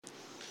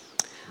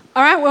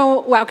All right,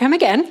 well, welcome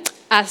again.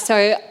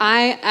 So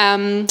I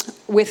am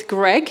with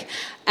Greg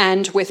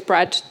and with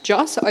Brad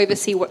Joss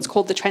oversee what's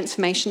called the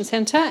Transformation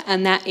Centre,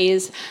 and that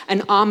is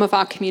an arm of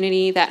our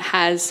community that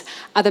has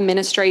other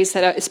ministries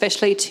that are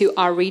especially to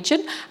our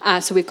region.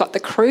 So we've got the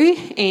Crew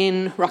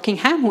in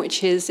Rockingham,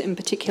 which is in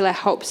particular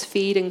helps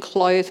feed and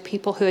clothe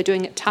people who are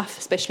doing it tough,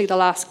 especially the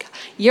last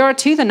year or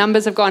two. The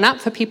numbers have gone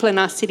up for people in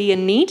our city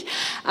in need,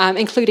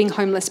 including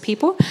homeless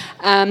people.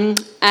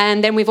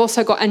 And then we've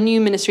also got a new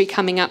ministry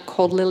coming up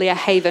called Lilia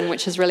Haven,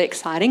 which is really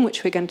exciting,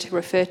 which we're going to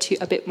refer to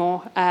a bit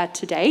more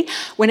today.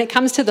 When it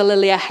comes to the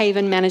Lilia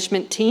Haven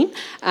management team,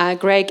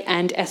 Greg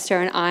and Esther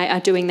and I are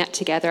doing that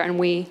together, and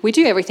we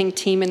do everything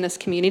team in this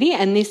community,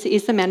 and this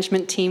is the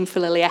management team for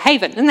Lilia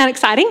Haven. Isn't that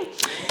exciting?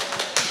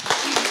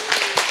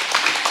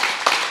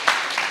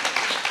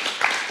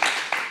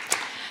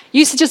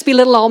 Used to just be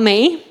little old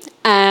me,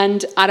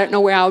 and I don't know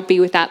where I would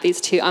be without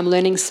these two. I'm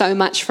learning so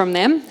much from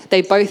them.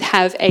 They both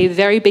have a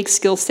very big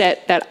skill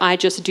set that I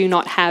just do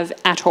not have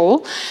at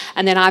all.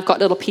 And then I've got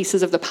little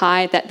pieces of the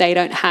pie that they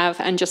don't have.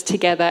 And just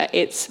together,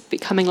 it's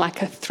becoming like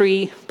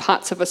 3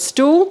 parts of a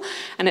stool.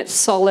 And it's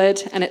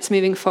solid, and it's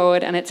moving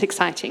forward, and it's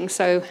exciting.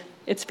 So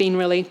it's been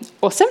really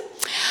awesome.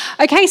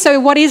 Okay, so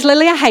what is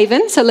Lilia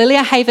Haven? So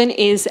Lilia Haven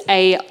is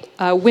a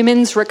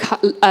women's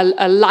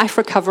life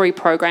recovery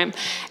program.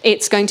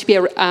 It's going to be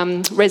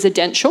a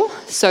residential.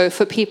 So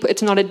for people,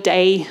 it's not a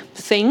day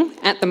thing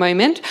at the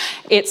moment.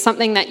 It's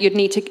something that you'd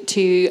need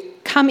to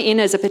come in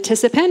as a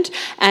participant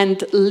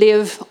and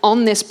live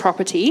on this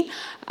property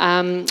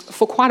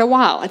for quite a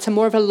while. It's a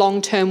more of a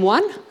long-term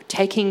one,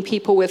 taking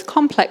people with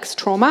complex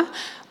trauma.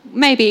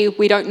 Maybe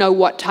we don't know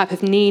what type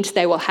of needs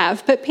they will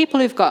have, but people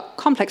who've got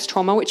complex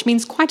trauma, which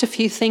means quite a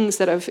few things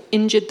that have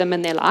injured them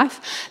in their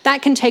life,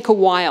 that can take a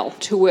while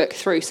to work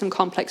through some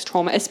complex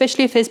trauma,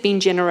 especially if there's been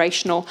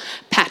generational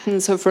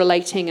patterns of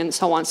relating and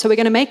so on. So we're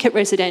going to make it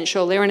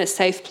residential. They're in a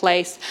safe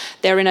place.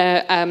 They're in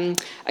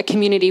a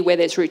community where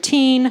there's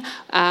routine,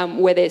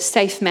 where there's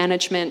safe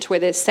management, where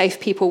there's safe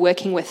people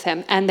working with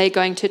them, and they're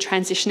going to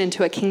transition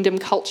into a kingdom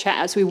culture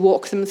as we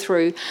walk them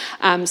through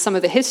some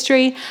of the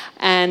history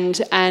and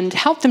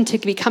help them to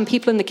become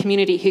people in the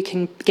community who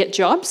can get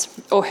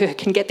jobs or who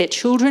can get their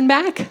children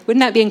back.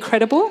 Wouldn't that be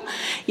incredible?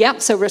 Yeah,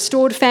 so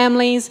restored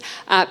families,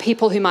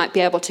 people who might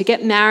be able to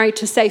get married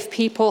to safe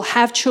people,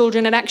 have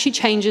children. It actually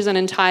changes an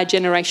entire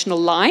generational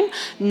line,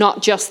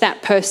 not just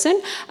that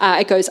person.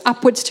 It goes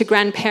upwards to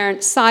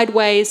grandparents,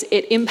 sideways.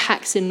 It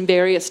impacts in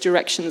various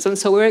directions. And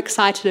so we're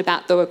excited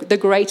about the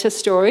greater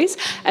stories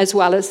as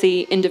well as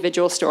the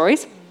individual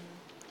stories.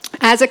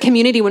 As a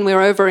community, when we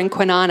were over in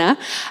Kwinana,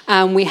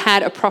 we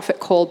had a prophet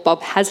called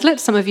Bob Hazlitt.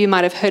 Some of you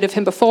might have heard of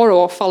him before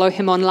or follow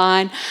him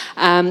online.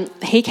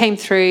 He came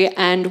through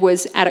and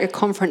was at a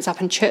conference up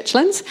in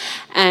Churchlands.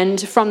 And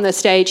from the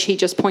stage, he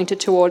just pointed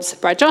towards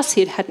Brad Joss.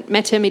 He hadn't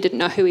met him. He didn't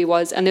know who he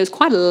was. And there was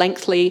quite a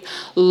lengthy,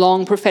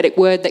 long prophetic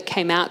word that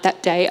came out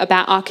that day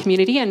about our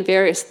community and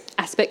various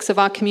aspects of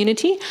our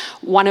community.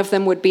 One of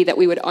them would be that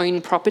we would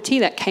own property.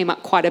 That came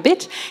up quite a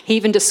bit. He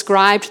even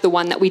described the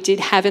one that we did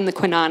have in the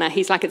Kwinana.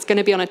 He's like, it's going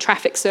to be on a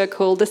traffic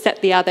circle, this,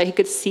 that, the other. He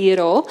could see it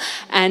all.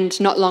 And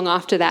not long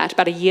after that,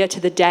 about a year to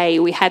the day,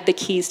 we had the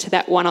keys to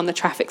that one on the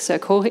traffic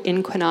circle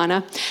in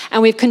Kwinana.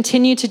 And we've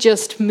continued to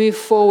just move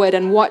forward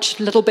and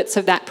watch little bits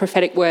of that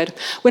prophetic word.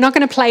 We're not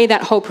going to play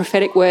that whole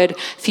prophetic word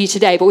for you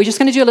today, but we're just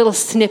going to do a little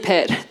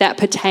snippet that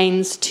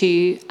pertains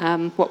to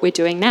what we're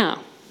doing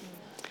now.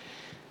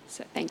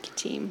 So thank you,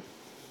 team.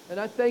 And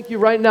I thank you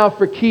right now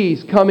for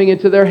keys coming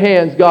into their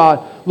hands,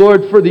 God.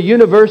 Lord, for the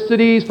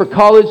universities, for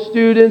college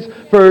students,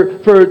 for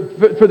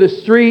the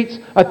streets.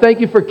 I thank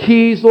you for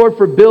keys, Lord,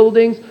 for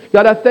buildings.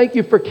 God, I thank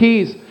you for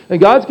keys. And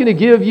God's going to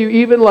give you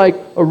even like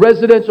a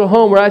residential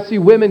home where I see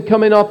women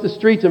coming off the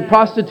streets and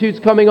prostitutes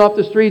coming off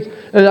the streets.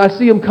 And I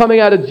see them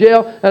coming out of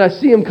jail. And I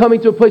see them coming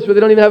to a place where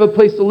they don't even have a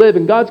place to live.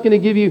 And God's going to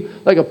give you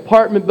like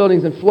apartment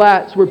buildings and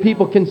flats where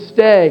people can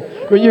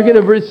stay. Where you're going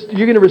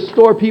to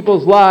restore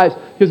people's lives.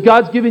 Because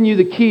God's given you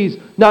the keys,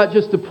 not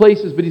just to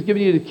places, but He's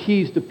given you the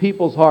keys to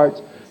people's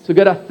hearts. So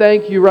God, I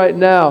thank you right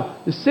now.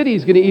 The city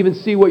is going to even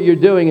see what you're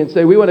doing and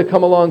say, we want to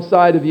come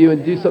alongside of you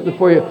and do something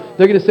for you.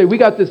 They're going to say, we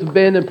got this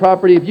abandoned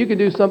property. If you can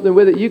do something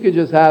with it, you can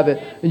just have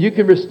it. And you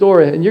can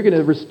restore it. And you're going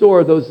to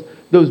restore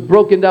those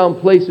broken down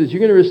places. You're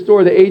going to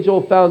restore the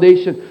age-old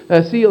foundation.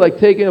 And I see you like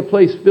taking a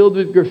place filled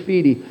with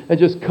graffiti and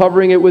just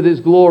covering it with His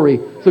glory.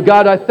 So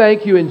God, I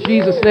thank you in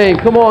Jesus' name.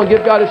 Come on,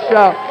 give God a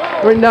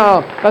shout right now.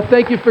 I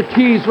thank you for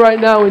keys right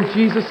now in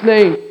Jesus'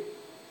 name.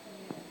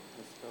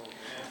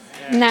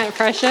 Isn't that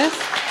precious?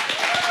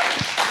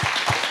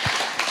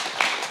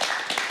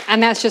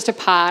 And that's just a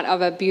part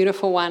of a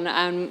beautiful one.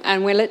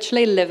 And we're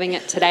literally living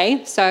it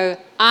today. So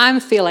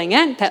I'm feeling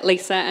it that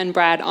Lisa and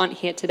Brad aren't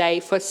here today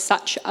for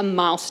such a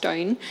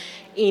milestone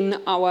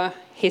in our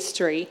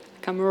history.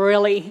 Like I'm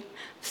really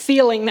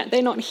feeling that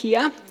they're not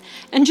here.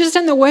 And just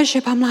in the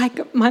worship, I'm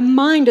like, my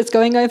mind is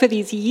going over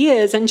these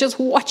years and just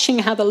watching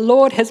how the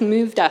Lord has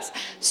moved us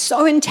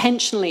so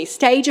intentionally,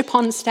 stage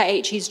upon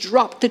stage. He's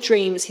dropped the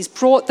dreams. He's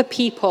brought the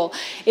people.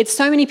 It's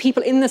so many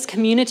people in this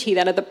community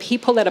that are the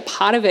people that are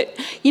part of it.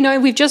 You know,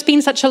 we've just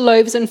been such a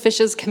loaves and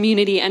fishes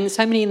community, and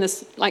so many in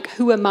this, like,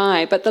 who am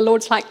I? But the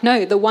Lord's like,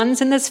 no, the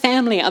ones in this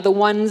family are the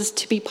ones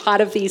to be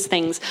part of these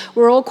things.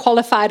 We're all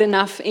qualified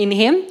enough in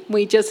Him.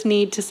 We just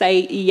need to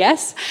say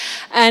yes.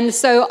 And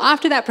so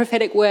after that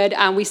prophetic word,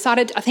 we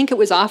started, I think it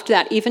was after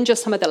that, even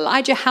just some of the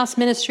Elijah House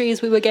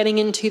ministries we were getting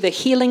into, the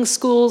healing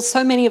schools.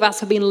 So many of us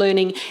have been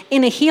learning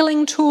inner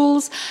healing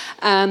tools,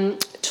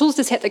 tools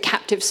to set the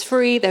captives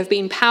free. They've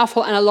been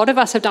powerful, and a lot of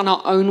us have done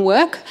our own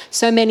work.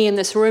 So many in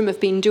this room have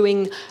been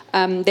doing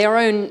their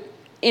own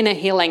inner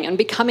healing and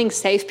becoming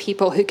safe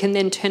people who can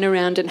then turn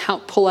around and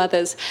help pull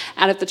others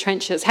out of the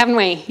trenches, haven't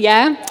we?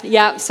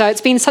 Yeah. So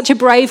it's been such a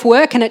brave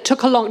work, and it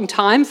took a long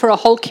time for a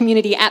whole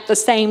community at the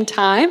same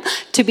time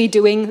to be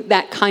doing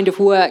that kind of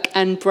work,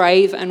 and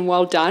brave and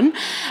well done.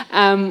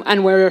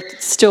 And we're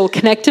still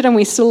connected, and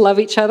we still love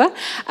each other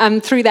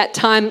through that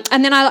time.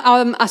 And then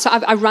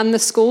I run the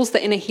schools,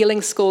 the inner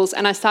healing schools,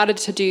 and I started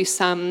to do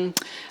some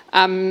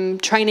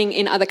training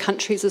in other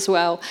countries as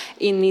well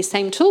in these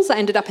same tools. I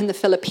ended up in the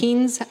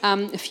Philippines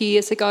a few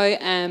years ago,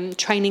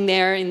 training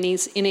there in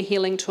these inner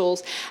healing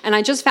tools. And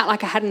I just felt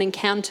like I had an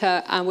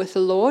encounter with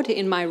the Lord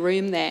in my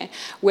room there,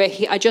 where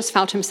I just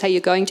felt Him say, you're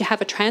going to have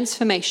a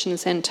transformation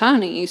center,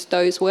 and He used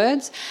those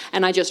words.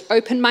 And I just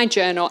opened my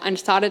journal and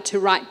started to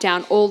write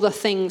down all the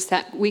things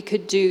that we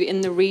could do in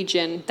the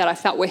region that I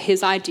felt were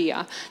His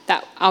idea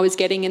that I was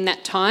getting in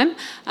that time,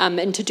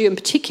 and to do in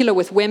particular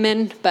with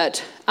women,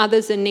 but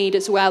others in need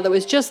as well. There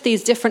was just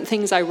these different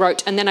things I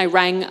wrote, and then I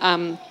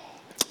rang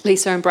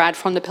Lisa and Brad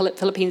from the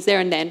Philippines there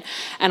and then,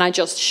 and I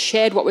just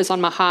shared what was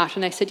on my heart,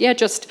 and they said, yeah,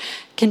 just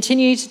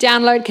continue to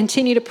download,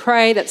 continue to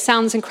pray. That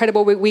sounds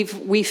incredible.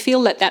 We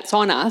feel that that's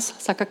on us.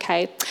 It's like,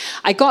 okay.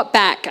 I got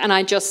back, and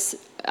I just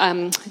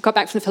got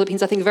back from the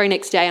Philippines, I think the very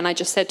next day, and I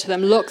just said to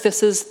them, look,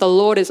 the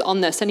Lord is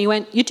on this. And he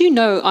went, you do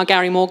know our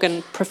Gary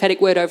Morgan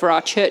prophetic word over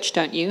our church,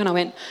 don't you? And I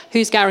went,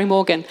 who's Gary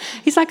Morgan?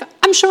 He's like,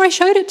 I'm sure I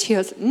showed it to you. I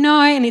was like,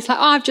 no. And he's like,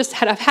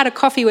 I've had a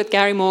coffee with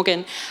Gary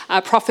Morgan,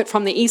 a prophet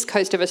from the east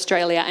coast of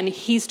Australia, and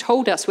he's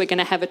told us we're going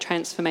to have a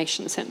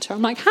transformation centre.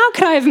 I'm like, how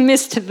could I have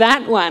missed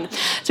that one?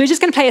 So we're just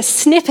going to play a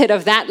snippet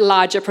of that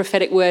larger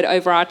prophetic word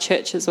over our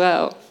church as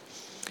well.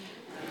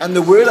 And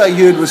the word I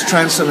heard was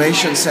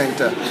transformation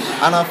center.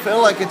 And I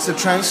feel like it's a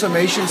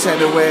transformation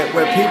center where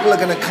people are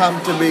going to come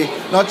to be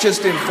not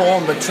just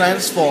informed, but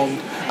transformed.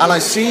 And I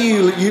see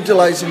you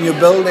utilizing your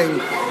building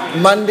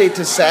Monday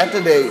to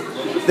Saturday.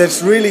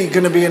 That's really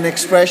going to be an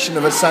expression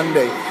of a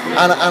Sunday.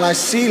 And I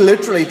see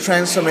literally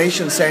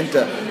transformation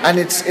center. And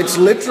it's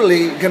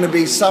literally going to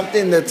be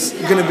something that's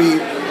going to be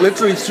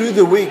literally through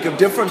the week of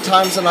different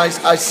times. And I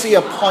see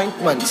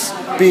appointments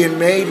being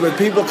made where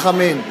people come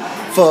in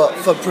for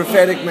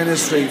prophetic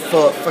ministry,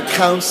 for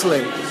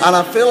counseling. And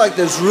I feel like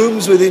there's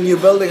rooms within your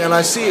building, and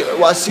I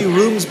see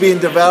rooms being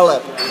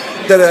developed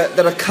that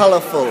are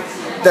colorful,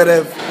 that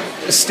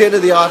have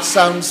state-of-the-art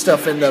sound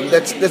stuff in them,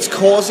 that's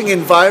causing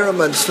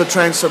environments for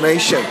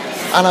transformation.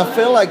 And I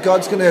feel like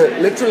God's going to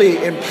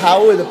literally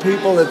empower the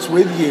people that's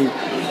with you,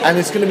 and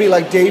it's going to be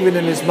like David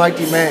and his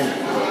mighty men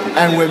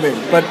and women.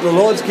 But the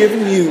Lord's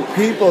given you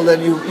people that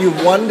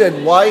you've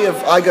wondered, why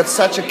have I got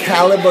such a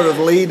caliber of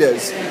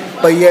leaders,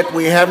 but yet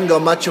we haven't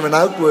got much of an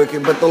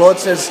outworking. But the Lord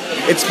says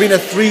it's been a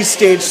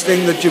 3-stage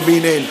thing that you've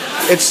been in.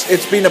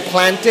 It's been a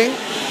planting,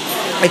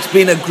 it's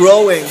been a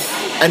growing,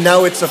 and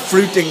now it's a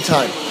fruiting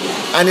time.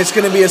 And it's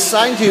going to be a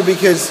sign to you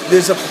because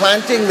there's a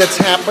planting that's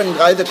happened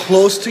either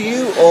close to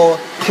you or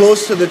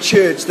close to the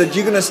church that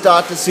you're going to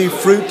start to see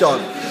fruit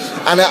on.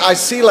 And I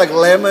see like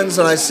lemons,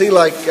 and I see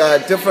like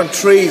different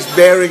trees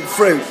bearing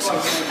fruit.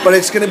 But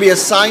it's going to be a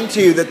sign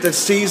to you that the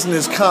season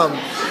has come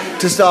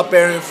to start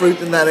bearing fruit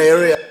in that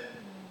area.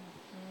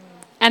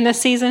 And the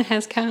season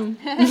has come.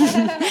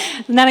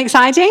 Isn't that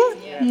exciting?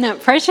 Yeah. Isn't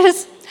that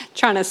precious?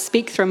 Trying to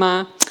speak through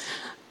my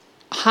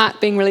heart,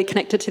 being really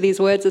connected to these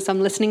words as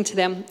I'm listening to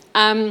them.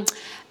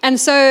 And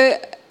so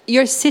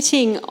you're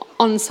sitting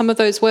on some of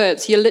those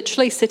words. You're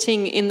literally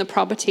sitting in the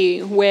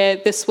property where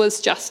this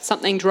was just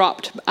something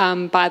dropped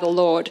by the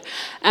Lord.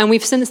 And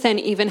we've since then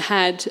even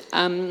had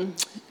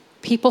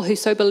people who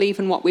so believe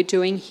in what we're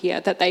doing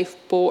here that they've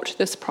bought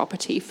this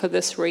property for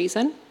this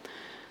reason.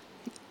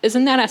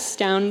 Isn't that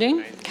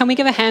astounding? Can we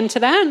give a hand to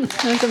that?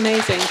 That's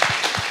amazing.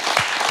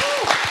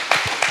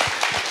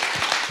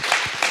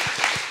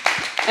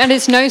 And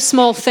it's no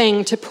small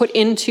thing to put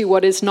into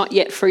what is not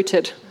yet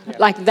fruited. Yeah.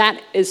 Like that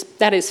is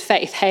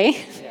faith,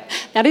 hey? Yeah.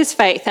 That is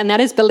faith, and that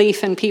is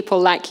belief in people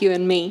like you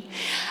and me.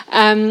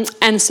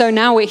 And so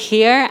now we're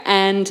here,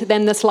 and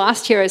then this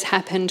last year has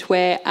happened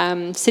where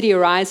City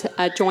Arise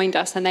joined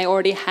us, and they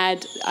already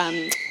had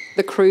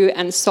the Cru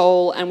and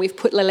Soul, and we've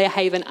put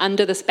Lilyhaven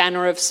under this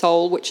banner of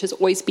Soul, which has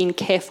always been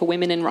Care for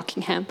Women in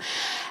Rockingham.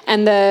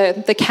 And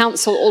the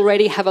council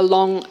already have a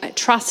long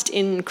trust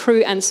in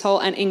Cru and Soul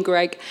and in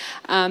Greg.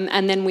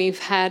 And then we've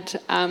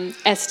had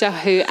Esther,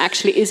 who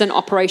actually is an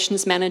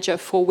operations manager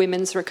for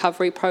women's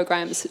recovery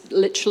programs,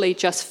 literally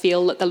just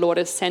feel that the Lord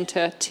has sent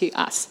her to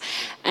us.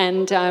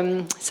 And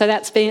so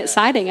that's been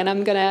exciting. And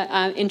I'm going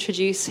to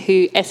introduce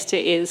who Esther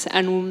is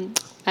and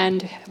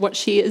what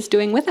she is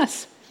doing with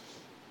us.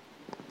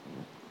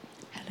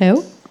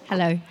 Hello.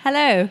 Hello.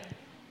 Hello.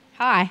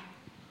 Hi.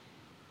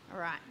 All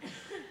right.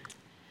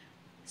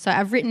 So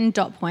I've written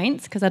dot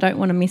points because I don't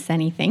want to miss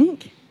anything.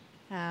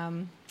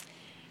 And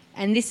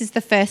this is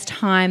the first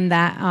time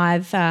that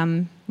I've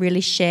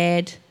really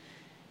shared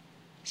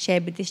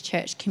with this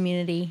church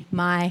community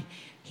my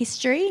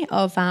history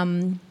of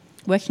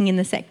working in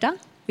the sector,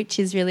 which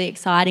is really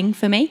exciting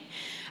for me.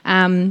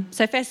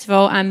 So first of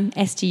all, I'm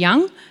Esther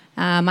Young.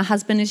 My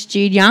husband is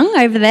Jude Young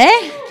over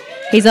there.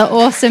 He's an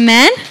awesome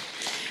man.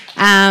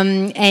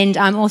 And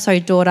I'm also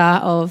daughter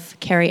of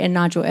Kerry and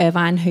Nigel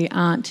Irvine, who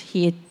aren't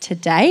here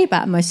today,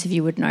 but most of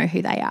you would know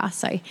who they are.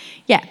 So,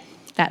 yeah,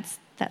 that's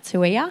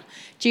who we are.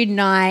 Jude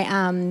and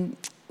I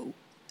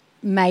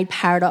made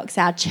Paradox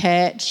our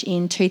church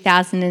in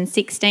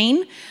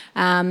 2016.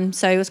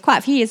 So it was quite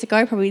a few years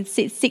ago, probably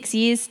 6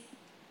 years.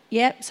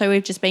 Yep, so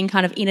we've just been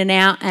kind of in and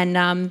out,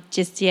 and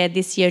this year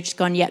just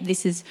gone, yep,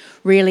 this is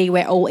really,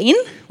 we're all in,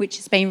 which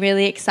has been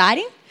really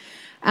exciting.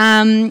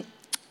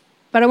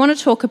 But I want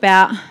to talk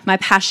about my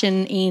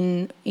passion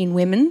in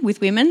women,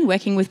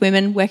 working with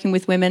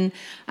women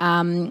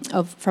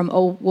from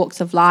all walks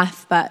of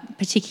life, but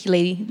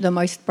particularly the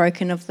most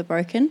broken of the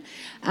broken.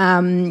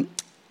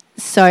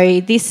 So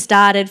this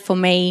started for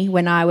me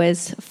when I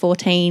was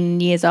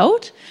 14 years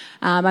old.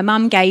 My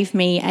mum gave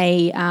me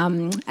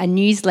a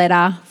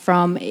newsletter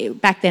from,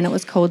 back then it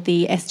was called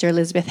the Esther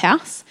Elizabeth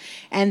House,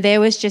 and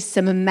there was just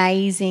some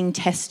amazing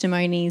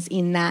testimonies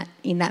in that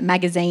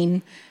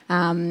magazine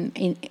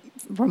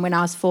from when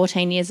I was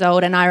 14 years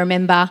old. And I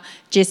remember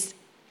just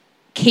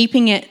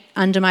keeping it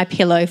under my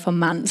pillow for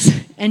months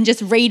and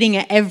just reading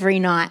it every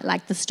night,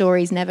 like the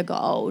stories never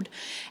got old.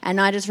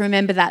 And I just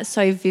remember that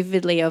so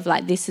vividly of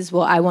like, this is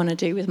what I want to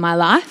do with my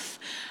life.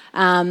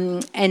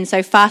 And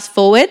so fast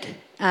forward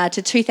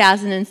to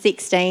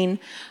 2016,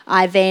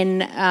 I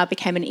then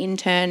became an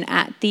intern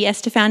at the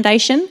Esther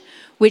Foundation,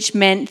 which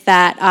meant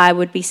that I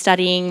would be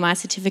studying my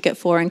Certificate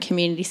 4 in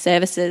Community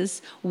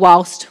Services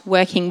whilst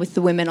working with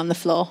the women on the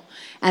floor.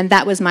 And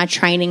that was my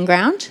training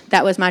ground.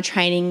 That was my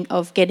training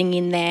of getting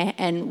in there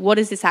and what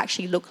does this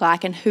actually look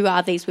like and who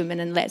are these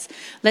women, and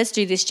let's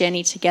do this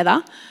journey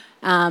together.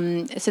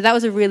 So that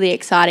was a really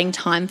exciting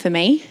time for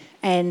me,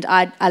 and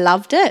I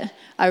loved it.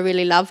 I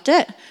really loved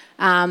it.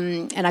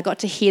 And I got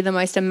to hear the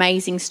most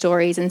amazing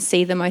stories and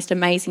see the most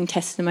amazing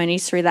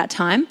testimonies through that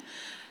time.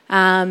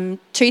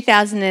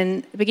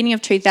 Beginning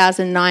of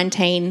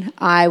 2019,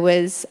 I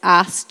was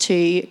asked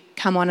to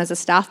come on as a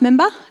staff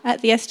member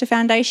at the Esther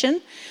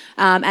Foundation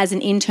as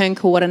an intern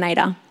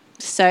coordinator.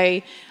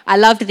 So I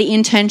loved the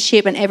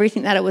internship and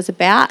everything that it was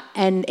about,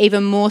 and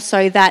even more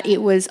so that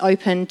it was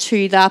open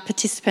to the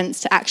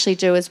participants to actually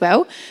do as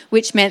well,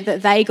 which meant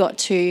that they got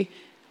to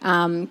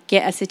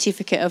get a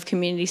certificate of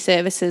community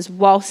services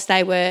whilst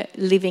they were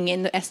living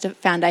in the Esther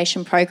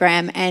Foundation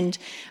program, and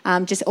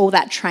just all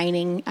that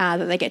training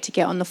that they get to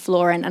get on the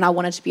floor, and I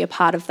wanted to be a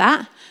part of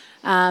that.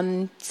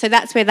 So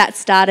that's where that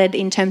started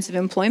in terms of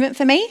employment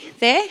for me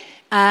there.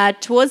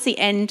 Towards the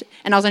end,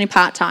 and I was only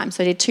part-time,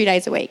 so I did 2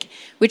 days a week,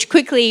 which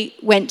quickly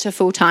went to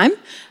full-time.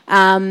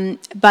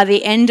 By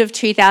the end of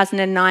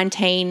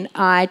 2019,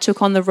 I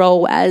took on the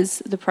role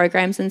as the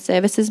Programs and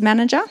Services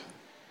Manager.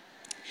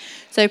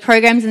 So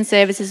Programs and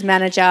Services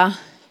Manager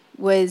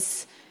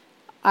was,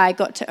 I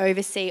got to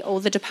oversee all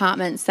the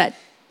departments that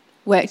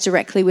work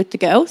directly with the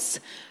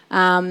girls.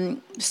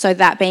 So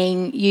that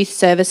being youth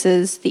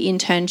services, the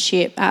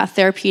internship,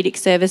 therapeutic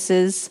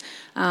services,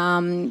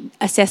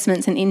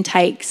 assessments and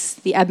intakes,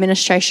 the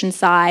administration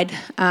side.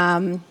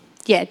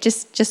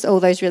 Just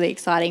all those really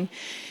exciting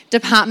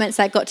departments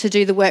that got to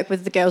do the work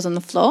with the girls on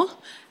the floor.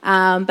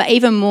 But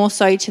even more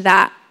so to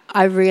that,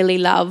 I really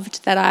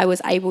loved that I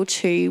was able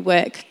to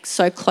work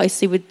so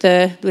closely with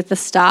the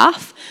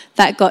staff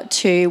that got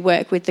to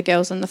work with the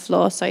girls on the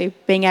floor. So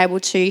being able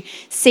to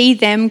see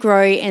them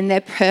grow in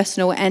their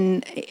personal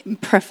and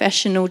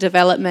professional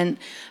development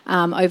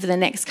over the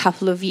next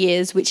couple of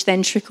years, which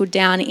then trickled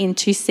down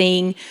into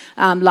seeing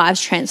lives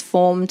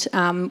transformed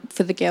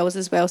for the girls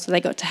as well. So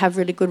they got to have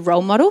really good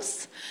role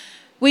models.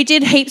 We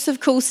did heaps of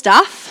cool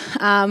stuff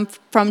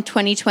from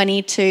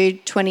 2020 to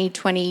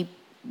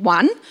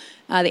 2021.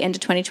 The end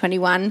of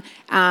 2021,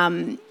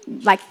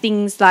 like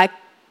things like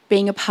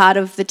being a part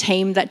of the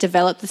team that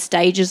developed the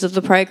stages of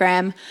the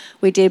program.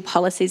 We did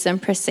policies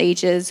and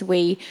procedures.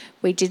 We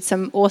did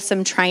some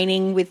awesome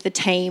training with the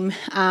team.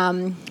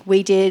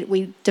 We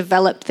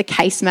developed the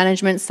case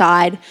management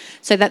side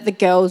so that the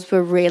girls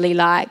were really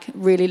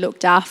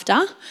looked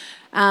after.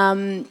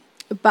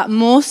 But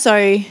more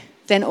so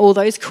than all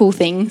those cool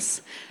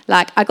things.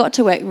 Like, I got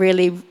to work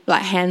really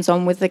like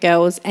hands-on with the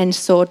girls and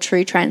saw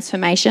true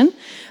transformation.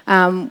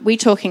 We're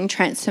talking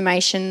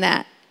transformation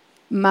that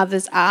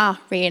mothers are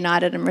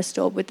reunited and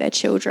restored with their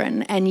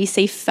children, and you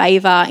see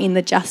favour in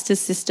the justice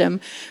system.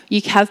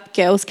 You have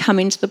girls come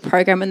into the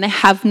program and they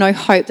have no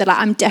hope. They're like,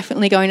 I'm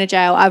definitely going to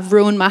jail. I've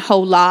ruined my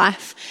whole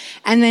life.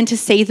 And then to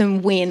see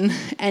them win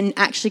and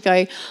actually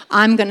go,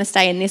 I'm going to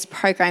stay in this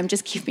program.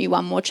 Just give me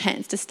one more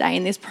chance to stay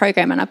in this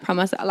program. And I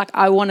promise, like,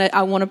 I want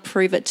to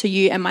prove it to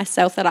you and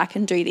myself that I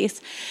can do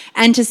this.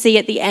 And to see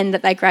at the end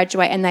that they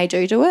graduate and they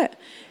do it.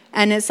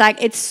 And it's like,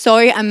 it's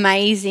so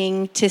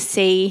amazing to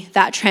see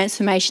that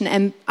transformation.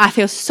 And I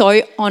feel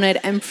so honoured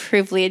and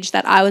privileged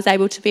that I was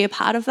able to be a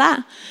part of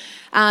that.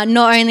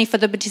 Not only for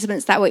the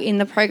participants that were in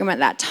the program at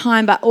that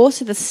time, but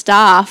also the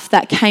staff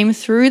that came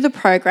through the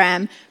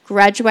program,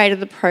 graduated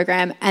the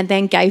program, and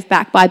then gave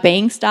back by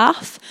being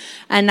staff.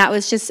 And that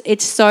was just,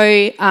 just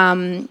a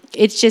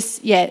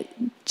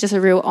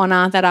real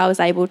honour that I was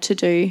able to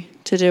do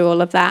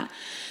all of that.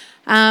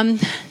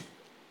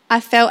 I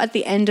felt at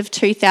the end of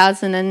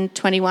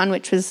 2021,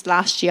 which was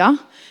last year,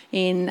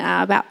 in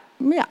about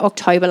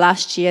October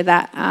last year,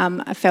 that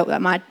I felt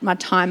that my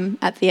time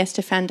at the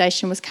Esther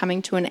Foundation was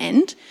coming to an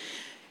end.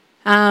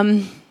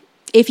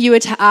 If you were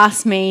to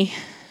ask me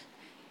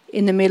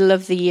in the middle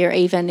of the year,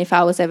 even if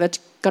I was ever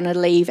going to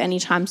leave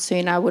anytime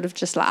soon, I would have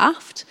just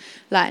laughed.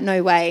 Like,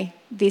 no way.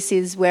 This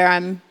is where I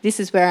am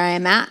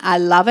at. I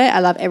love it. I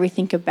love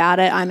everything about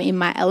it. I'm in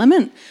my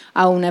element.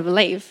 I will never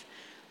leave.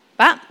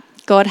 But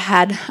God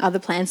had other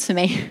plans for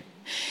me.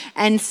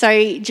 And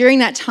so during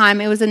that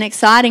time, it was an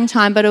exciting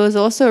time, but it was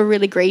also a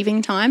really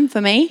grieving time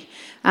for me,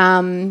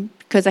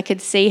 because I could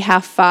see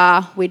how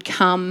far we'd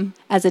come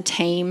as a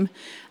team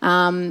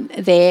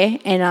there.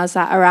 And I was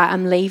like, all right,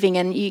 I'm leaving.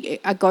 And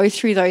I go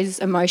through those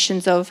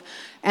emotions of,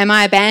 am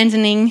I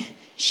abandoning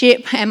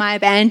ship? Am I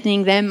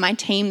abandoning them, my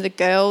team, the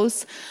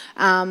girls?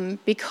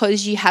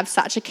 Because you have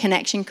such a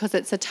connection, because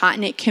it's a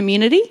tight-knit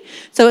community.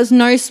 So it's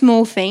no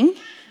small thing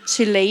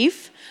to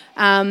leave.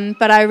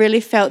 But I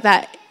really felt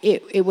that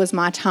it was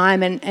my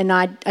time, and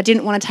I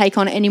didn't want to take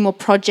on any more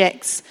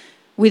projects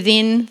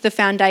within the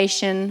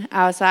foundation.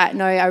 I was like,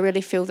 no, I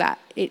really feel that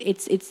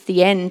it's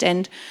the end.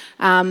 And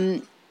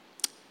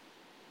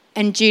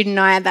Jude and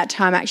I at that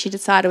time actually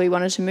decided we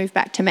wanted to move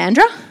back to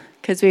Mandurah,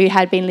 because we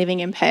had been living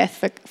in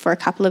Perth for a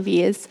couple of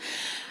years.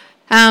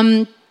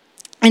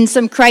 And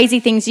some crazy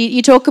things.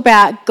 You talk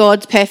about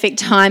God's perfect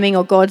timing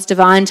or God's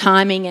divine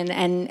timing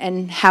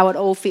and how it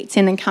all fits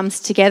in and comes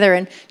together.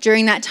 And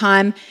during that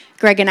time,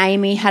 Greg and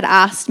Amy had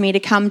asked me to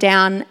come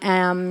down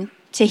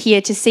to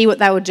here to see what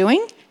they were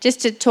doing, just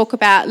to talk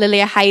about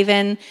Lilia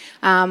Haven,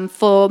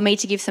 for me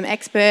to give some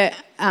expert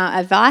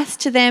advice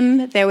to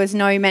them. There was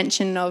no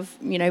mention of,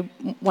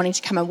 wanting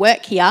to come and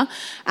work here,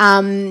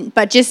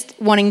 but just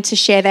wanting to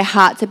share their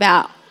hearts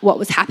about what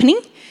was happening.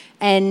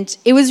 And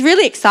it was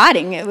really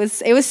exciting. It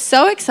was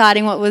so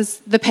exciting what was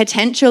the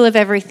potential of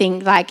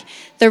everything, like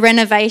the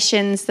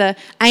renovations, the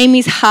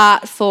Amy's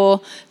heart for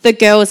the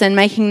girls and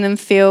making them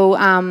feel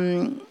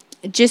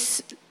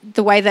just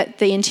the way that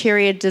the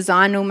interior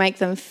design will make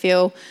them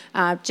feel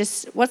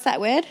what's that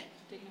word?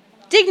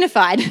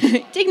 Dignified,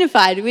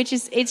 which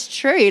is, it's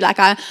true. Like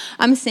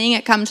I'm seeing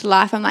it come to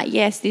life. I'm like,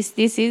 yes,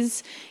 this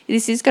is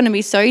going to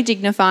be so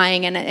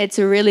dignifying, and it's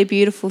a really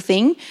beautiful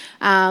thing.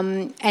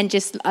 And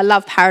just, I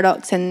love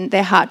Paradox and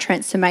their heart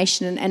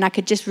transformation, and I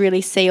could just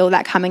really see all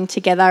that coming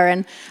together.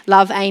 And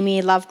love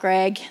Amy, love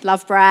Greg,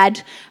 love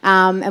Brad,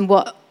 and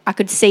what I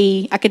could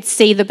see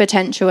the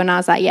potential, and I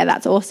was like, yeah,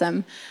 that's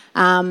awesome.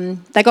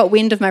 They got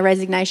wind of my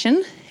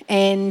resignation,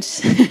 and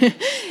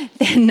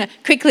then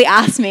quickly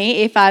asked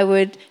me if I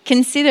would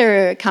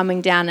consider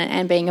coming down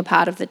and being a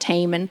part of the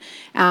team. And,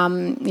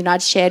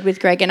 I'd shared with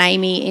Greg and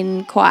Amy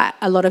in quite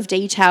a lot of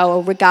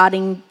detail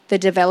regarding the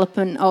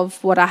development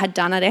of what I had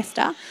done at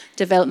Esther,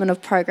 development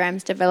of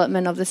programs,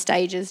 development of the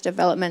stages,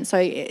 development. So,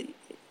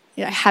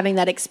 having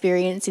that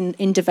experience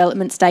in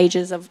development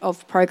stages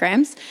of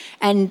programs.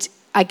 And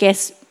I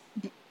guess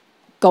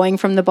going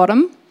from the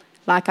bottom,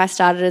 like I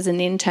started as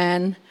an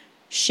intern,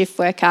 shift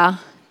worker,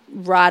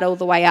 right all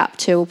the way up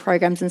to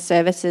programs and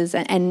services,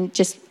 and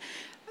just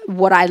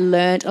what I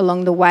learned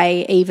along the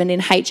way, even in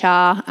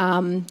HR,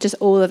 just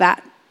all of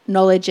that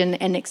knowledge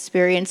and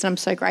experience, and I'm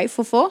so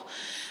grateful for.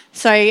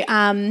 So,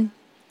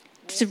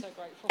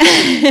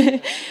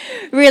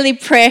 really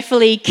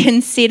prayerfully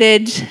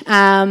considered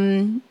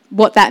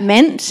what that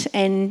meant,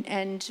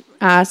 and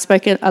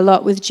spoke a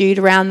lot with Jude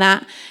around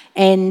that,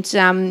 and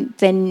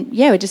then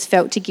I just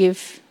felt to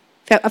give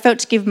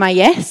my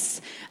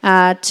yes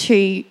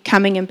to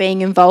coming and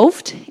being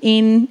involved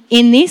in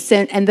this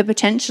and the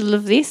potential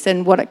of this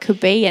and what it could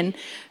be and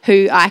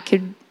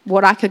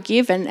what I could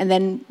give, and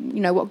then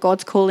what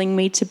God's calling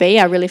me to be.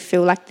 I really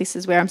feel like this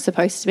is where I'm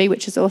supposed to be,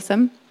 which is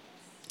awesome.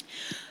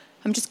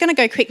 I'm just going to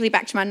go quickly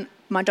back to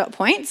my dot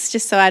points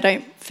just so I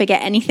don't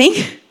forget anything.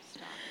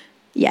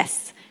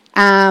 Yes.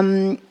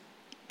 I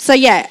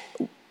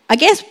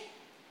guess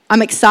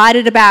I'm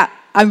excited about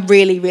I'm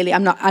really,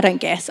 I don't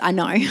guess, I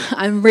know.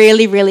 I'm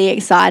really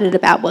excited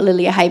about what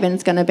Lilia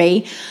Haven's going to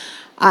be.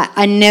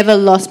 I never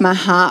lost my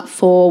heart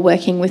for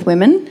working with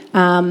women.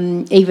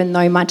 Even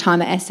though my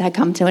time at Esther had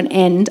come to an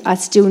end, I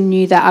still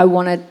knew that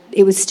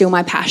it was still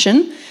my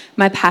passion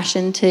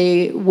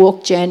to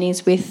walk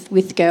journeys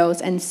with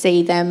girls and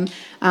see them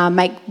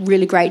make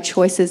really great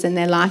choices and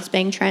their lives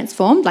being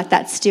transformed. Like,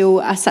 that's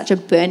still such a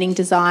burning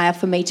desire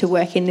for me to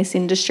work in this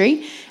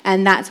industry,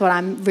 and that's what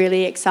I'm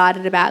really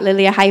excited about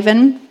Lilia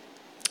Haven.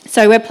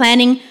 So we're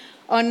planning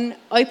on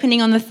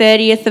opening on the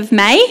 30th of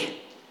May.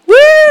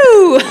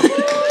 Woo!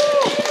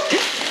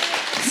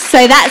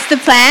 So that's the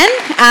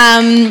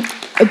plan.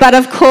 But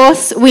of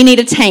course, we need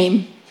a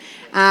team.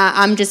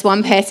 I'm just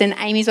one person,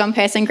 Amy's one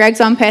person, Greg's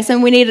one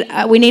person. We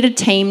need a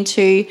team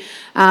to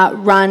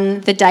run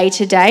the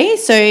day-to-day.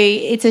 So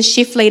it's a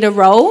shift leader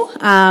role,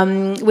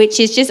 which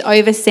is just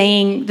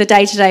overseeing the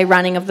day-to-day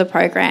running of the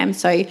program.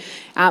 So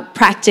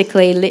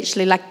practically,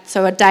 literally,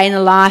 so a day in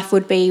the life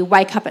would be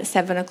wake up at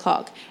 7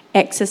 o'clock,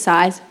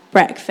 exercise,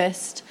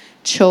 breakfast,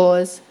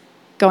 chores,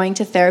 going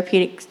to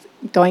therapeutics,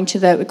 going to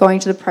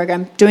the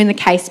program, doing the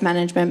case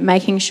management,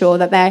 making sure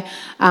that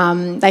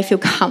they feel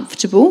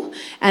comfortable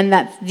and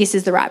that this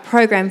is the right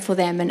program for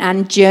them,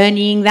 and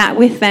journeying that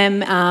with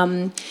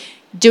them,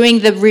 doing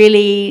the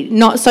really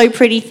not so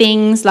pretty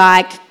things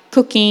like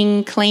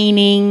cooking,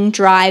 cleaning,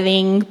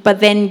 driving, but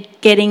then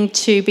getting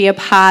to be a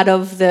part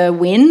of the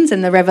wins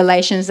and the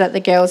revelations that the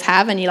girls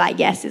have, and you're like,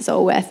 yes, it's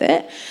all worth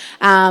it.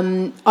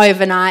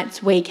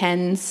 Overnights,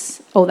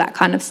 weekends, all that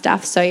kind of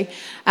stuff. So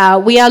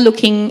we are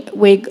looking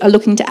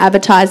to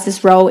advertise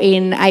this role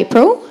in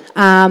April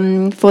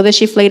for the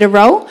shift leader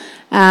role.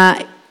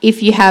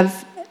 If you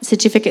have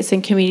certificates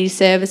in community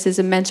services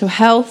and mental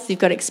health, you've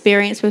got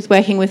experience with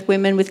working with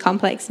women with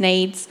complex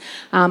needs,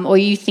 or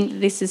you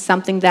think this is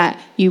something that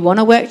you want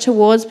to work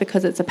towards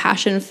because it's a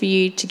passion for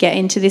you to get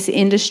into this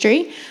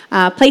industry,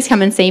 please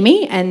come and see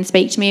me and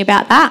speak to me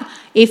about that.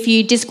 If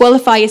you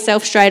disqualify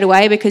yourself straight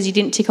away because you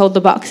didn't tick all the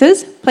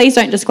boxes, please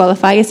don't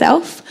disqualify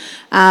yourself.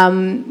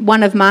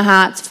 One of my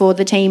hearts for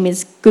the team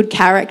is good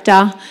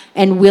character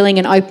and willing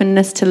and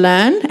openness to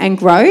learn and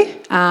grow,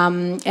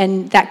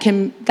 and that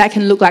can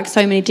look like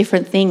so many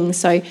different things.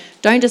 So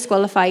don't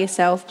disqualify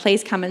yourself.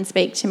 Please come and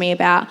speak to me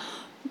about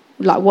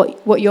like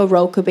what your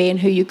role could be and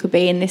who you could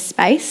be in this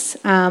space.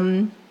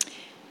 And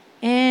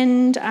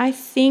I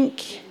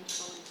think,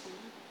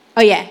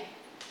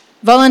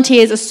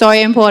 volunteers are so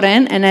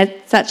important, and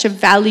it's such a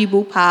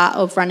valuable part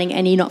of running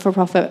any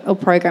not-for-profit or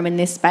program in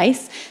this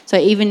space. So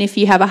even if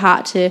you have a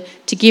heart to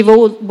give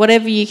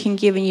whatever you can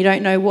give and you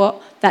don't know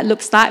what that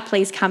looks like,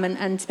 please come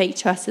and speak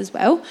to us as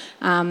well.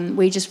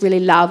 We just really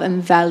love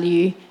and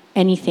value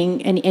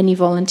any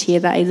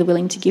volunteer that is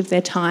willing to give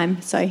their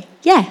time. So,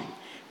 yeah,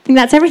 I think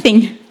that's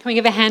everything. Can we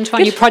give a hand to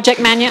our new project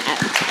manager?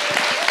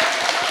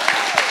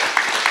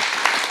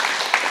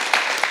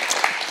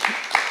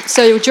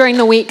 So during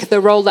the week,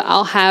 the role that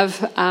I'll have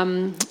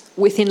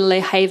within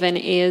Lilia Haven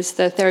is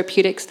the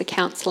therapeutics, the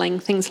counselling,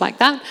 things like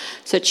that.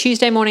 So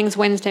Tuesday mornings,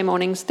 Wednesday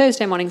mornings,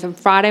 Thursday mornings and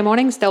Friday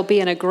mornings, they'll be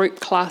in a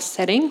group class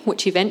setting,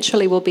 which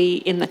eventually will be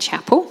in the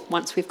chapel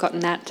once we've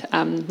gotten that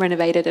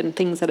renovated and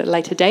things at a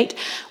later date.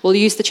 We'll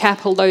use the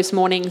chapel those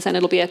mornings, and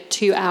it'll be a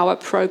 2-hour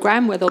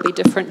program where there'll be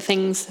different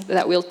things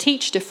that we'll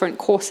teach, different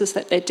courses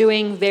that they're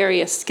doing,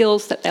 various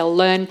skills that they'll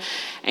learn,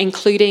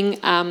 including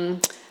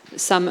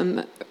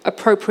some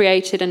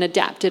appropriated and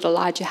adapted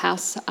Elijah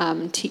House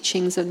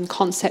teachings and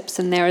concepts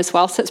in there as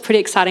well. So it's pretty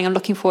exciting. I'm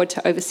looking forward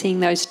to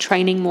overseeing those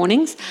training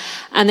mornings.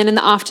 And then in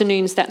the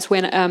afternoons, that's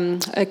when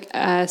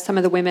some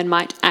of the women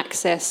might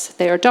access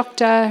their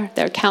doctor,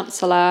 their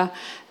counsellor,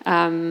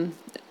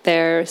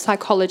 their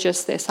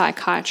psychologist, their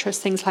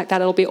psychiatrist, things like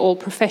that. It'll be all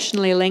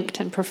professionally linked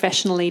and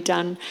professionally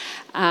done,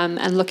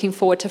 and looking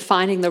forward to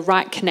finding the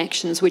right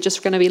connections. We're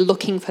just going to be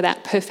looking for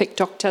that perfect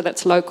doctor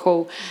that's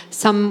local,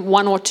 some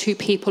 1 or 2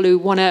 people who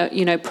want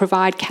to,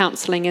 provide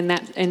counselling in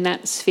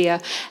that sphere,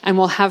 and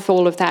we'll have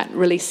all of that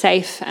really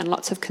safe and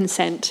lots of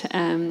consent,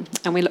 and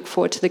we look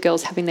forward to the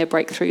girls having their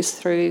breakthroughs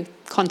through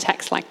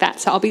contacts like that.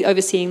 So I'll be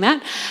overseeing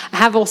that. I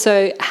have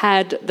also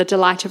had the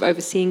delight of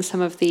overseeing some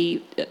of the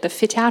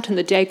fit out and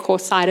the decor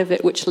side of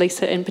it, which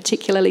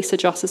Lisa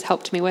Joss has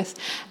helped me with,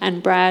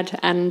 and Brad,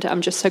 and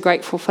I'm just so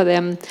grateful for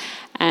them,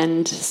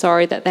 and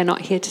sorry that they're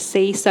not here to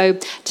see. So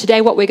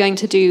today what we're going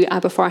to do,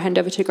 before I hand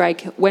over to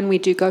Greg, when we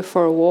do go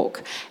for a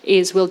walk,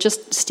 is we'll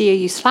just steer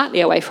you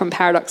slightly away from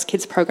Paradox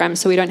Kids program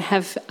so we don't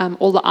have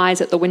all the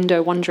eyes at the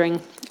window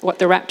wondering what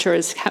the rapture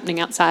is happening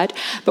outside.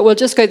 But we'll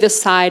just go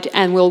this side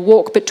and we'll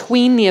walk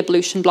between the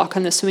ablution block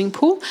and the swimming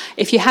pool.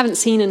 If you haven't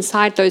seen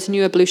inside those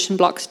new ablution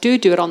blocks, do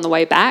it on the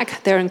way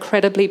back. They're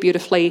incredibly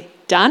beautifully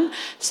done.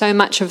 So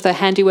much of the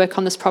handiwork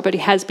on this property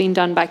has been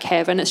done by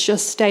Kev, and it's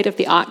just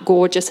state-of-the-art,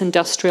 gorgeous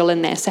industrial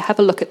in there. So have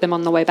a look at them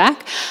on the way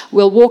back.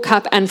 We'll walk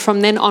up, and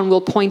from then on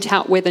we'll point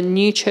out where the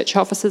new church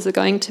offices are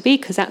going to be,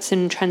 because that's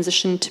in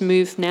transition to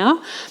move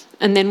now.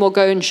 and then we'll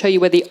go and show you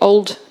where the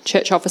old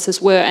church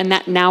offices were, and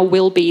that now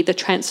will be the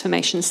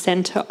Transformation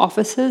Centre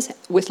offices,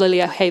 with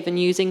Lily O'Haven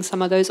using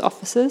some of those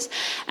offices,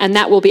 and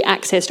that will be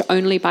accessed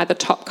only by the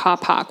top car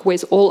park,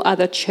 whereas all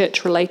other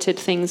church-related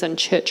things and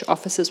church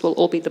offices will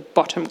all be the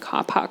bottom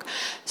car park.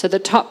 So the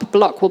top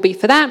block will be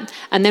for that,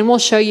 and then we'll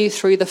show you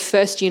through the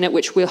first unit,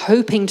 which we're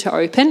hoping to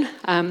open.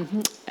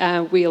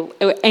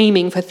 We're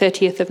aiming for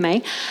 30th of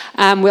May.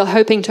 We're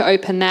hoping to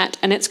open that,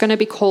 and it's going to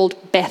be called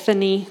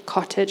Bethany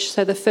Cottage.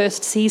 So the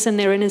first season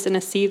they're in is in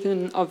a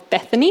season of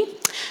Bethany,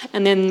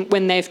 and then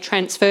when they've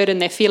transferred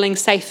and they're feeling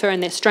safer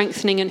and they're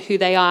strengthening in who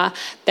they are,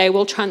 they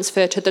will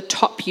transfer to the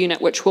top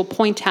unit, which we'll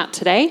point out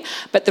today,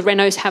 but the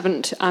renos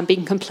haven't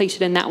been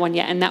completed in that one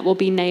yet, and that will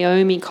be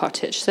Naomi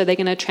Cottage. So they're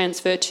going to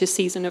transfer to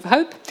Season of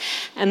Hope,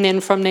 and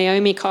then from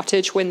Naomi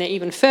Cottage, when they're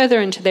even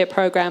further into their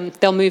program,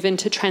 they'll move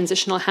into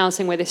transitional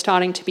housing, where they're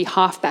starting to be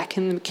half back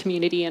in the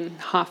community and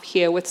half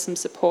here with some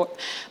support.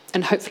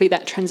 And hopefully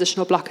that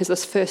transitional block is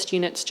this first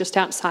unit just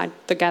outside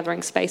the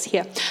gathering space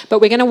here. But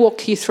we're going to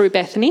walk you through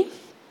Bethany.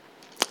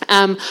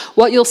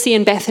 What you'll see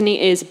in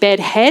Bethany is bed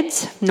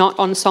heads, not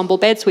ensemble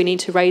beds. We need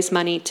to raise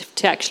money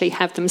to actually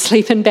have them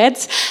sleep in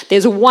beds.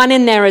 There's one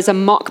in there as a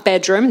mock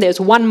bedroom.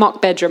 There's one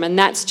mock bedroom, and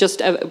that's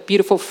just a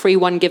beautiful free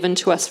one given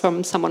to us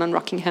from someone on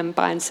Rockingham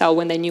Buy and Sell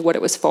when they knew what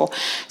it was for.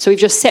 So we've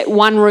just set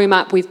one room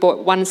up. We've bought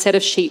one set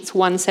of sheets,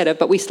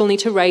 but we still need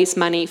to raise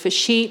money for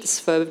sheets,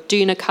 for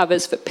doona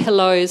covers, for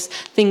pillows,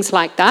 things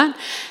like that.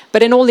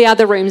 But in all the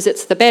other rooms,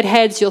 it's the bed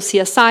heads. You'll see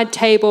a side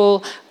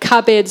table,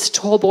 cupboards,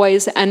 tall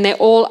boys, and they're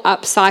all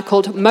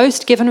upcycled.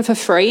 Most given for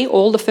free.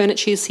 All the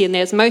furniture you see in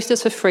there, most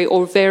is for free,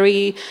 or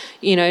very,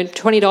 $20,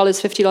 $50,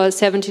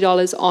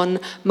 $70 on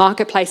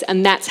Marketplace,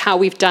 and that's how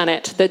we've done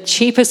it. The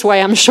cheapest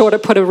way, I'm sure, to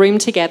put a room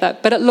together.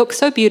 But it looks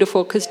so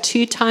beautiful because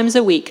 2 times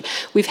a week,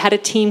 we've had a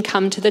team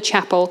come to the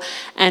chapel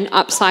and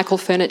upcycle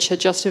furniture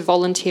just for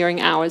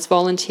volunteering hours.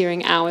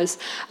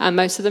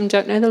 Most of them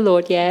don't know the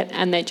Lord yet,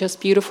 and they're just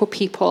beautiful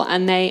people,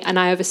 and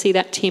I oversee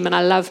that team, and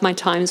I love my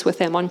times with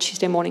them on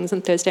Tuesday mornings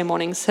and Thursday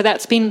mornings. So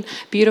that's been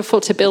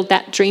beautiful to build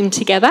that dream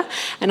together.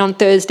 And on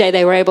Thursday,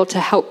 they were able to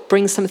help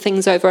bring some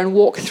things over and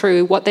walk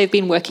through what they've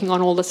been working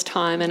on all this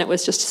time. And it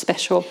was just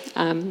special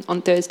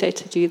on Thursday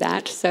to do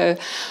that. So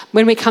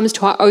when it comes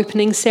to our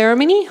opening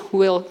ceremony,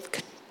 we'll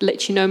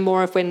let you know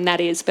more of when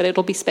that is, but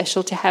it'll be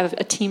special to have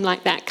a team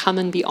like that come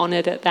and be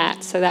honoured at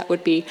that. So that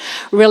would be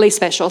really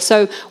special.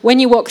 So when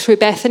you walk through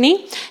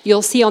Bethany,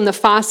 you'll see on the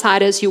far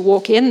side as you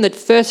walk in, the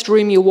first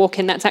room you walk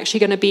in, that's actually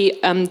going to be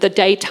the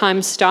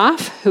daytime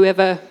staff,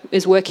 whoever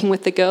is working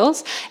with the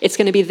girls. It's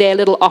going to be their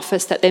little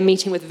office that they're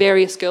meeting with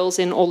various girls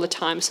in all the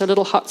time. So a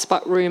little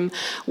hotspot room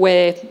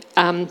where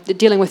they're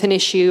dealing with an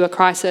issue, a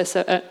crisis,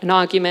 an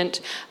argument,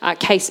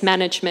 case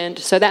management.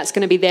 So that's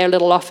going to be their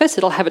little office.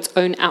 It'll have its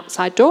own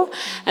outside door.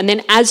 And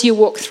then as you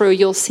walk through,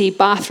 you'll see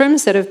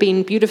bathrooms that have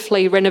been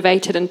beautifully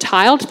renovated and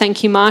tiled.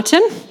 Thank you,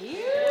 Martin.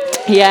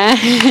 Yeah.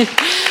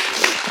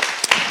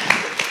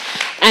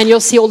 And you'll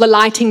see all the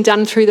lighting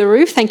done through the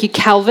roof. Thank you,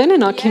 Calvin,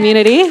 in our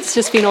community. It's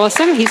just been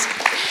awesome.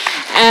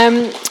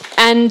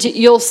 And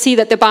you'll see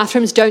that the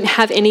bathrooms don't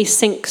have any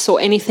sinks or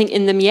anything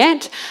in them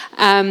yet.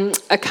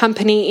 A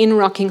company in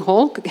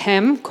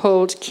Rockingham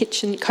called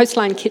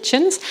Coastline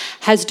Kitchens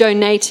has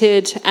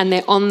donated, and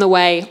they're on the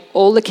way,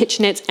 all the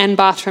kitchenettes and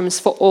bathrooms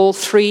for all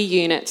 3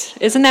 units.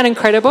 Isn't that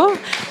incredible?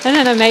 Isn't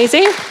that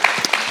amazing?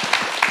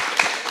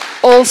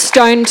 All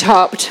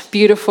stone-topped,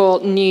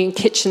 beautiful new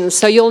kitchens.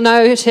 So you'll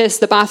notice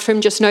the bathroom,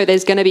 just know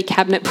there's going to be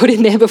cabinet put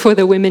in there before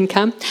the women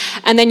come.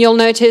 And then you'll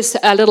notice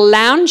a little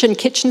lounge and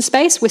kitchen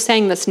space. We're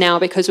saying this now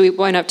because we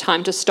won't have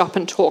time to stop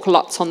and talk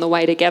lots on the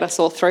way to get us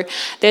all through.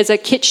 There's a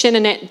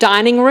kitchenette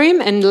dining room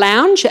and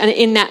lounge, and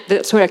in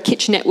that's where a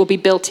kitchenette will be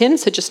built in,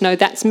 so just know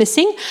that's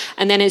missing.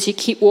 And then as you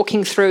keep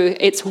walking through,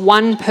 it's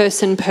 1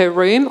 person per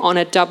room on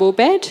a double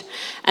bed.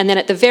 And then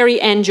at the very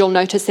end, you'll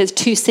notice there's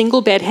 2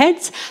 single bed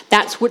heads.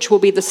 That's which will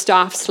be the staff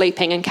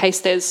sleeping in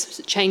case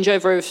there's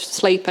changeover of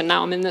sleep and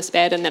now I'm in this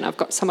bed and then I've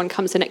got someone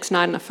comes the next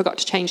night and I forgot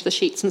to change the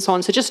sheets and so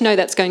on. So just know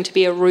that's going to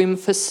be a room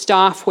for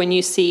staff when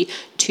you see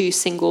 2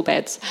 single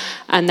beds.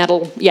 And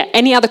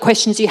any other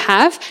questions you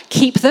have,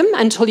 keep them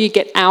until you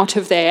get out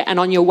of there, and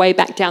on your way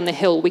back down the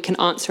hill, we can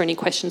answer any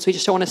questions. We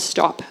just don't want to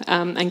stop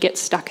and get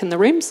stuck in the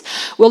rooms.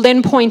 We'll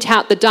then point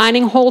out the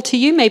dining hall to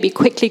you, maybe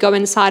quickly go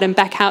inside and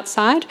back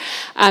outside.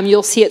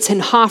 You'll see it's in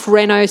half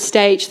reno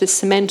stage, there's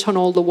cement on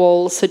all the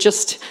walls, so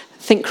just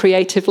think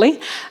creatively.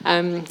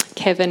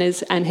 Kevin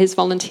and his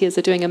volunteers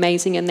are doing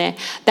amazing in there.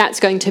 That's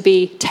going to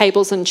be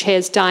tables and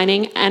chairs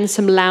dining and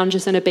some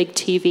lounges and a big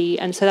TV,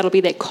 and so that'll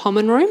be their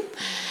common room.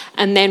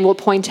 And then we'll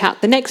point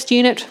out the next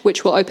unit,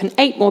 which will open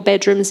 8 more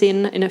bedrooms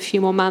in a few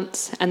more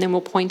months. And then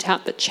we'll point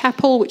out the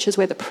chapel, which is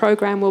where the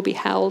program will be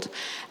held.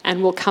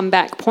 And we'll come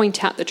back,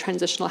 point out the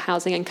transitional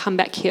housing, and come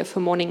back here for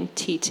morning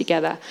tea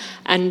together.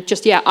 And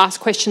just, ask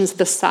questions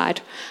this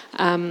side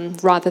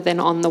rather than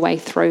on the way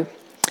through.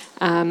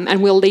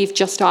 And we'll leave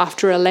just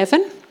after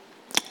 11.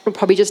 We'll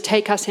probably just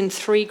take us in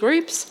 3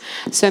 groups.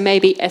 So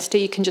maybe, Esther,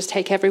 you can just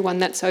take everyone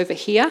that's over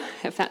here,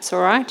 if that's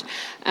all right.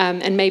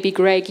 And maybe,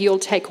 Greg, you'll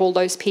take all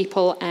those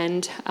people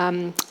and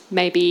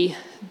maybe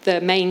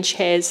the main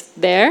chairs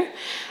there.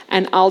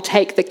 And I'll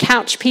take the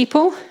couch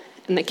people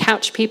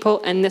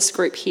and this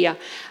group here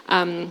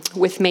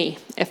with me,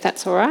 if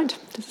that's all right.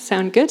 Does it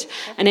sound good?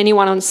 And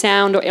anyone on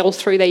sound or all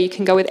through there, you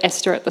can go with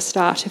Esther at the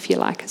start if you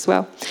like as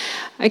well.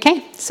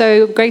 Okay,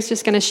 so Greg's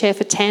just going to share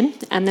for 10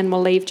 and then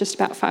we'll leave just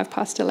about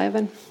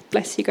 11:05.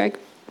 Bless you, Greg.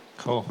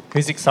 Cool.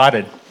 Who's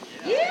excited?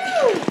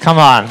 Come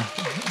on.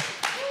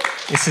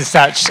 This is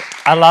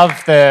I love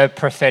the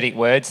prophetic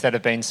words that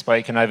have been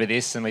spoken over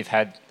this, and we've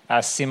had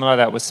similar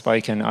that was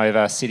spoken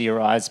over City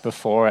Arise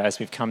before as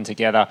we've come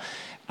together.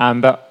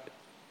 But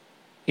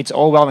it's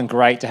all well and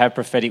great to have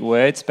prophetic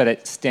words, but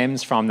it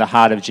stems from the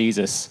heart of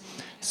Jesus.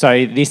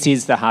 So this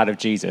is the heart of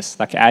Jesus,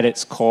 like at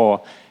its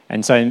core.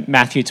 And so in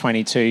Matthew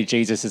 22,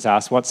 Jesus is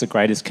asked, what's the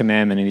greatest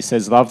commandment? And he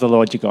says, love the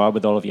Lord your God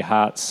with all of your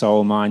heart,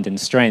 soul, mind, and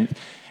strength.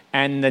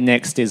 And the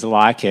next is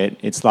like it.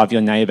 It's love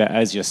your neighbour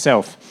as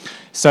yourself.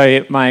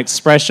 So my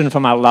expression for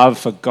my love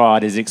for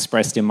God is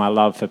expressed in my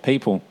love for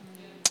people.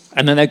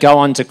 And then they go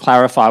on to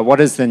clarify, what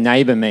does the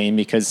neighbour mean?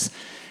 Because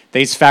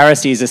these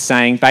Pharisees are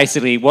saying,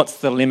 basically, what's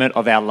the limit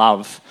of our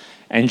love?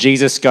 And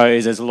Jesus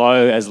goes as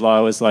low as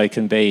low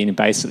can be, and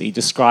basically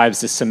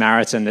describes the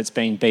Samaritan that's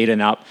been beaten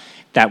up.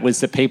 That was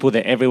the people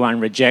that everyone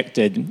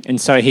rejected.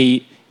 And so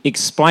he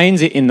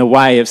explains it in the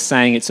way of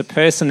saying it's a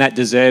person that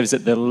deserves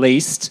it the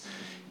least.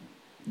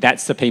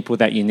 That's the people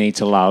that you need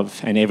to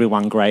love, and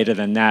everyone greater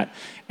than that.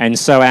 And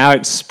so our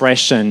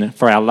expression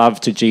for our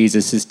love to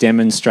Jesus is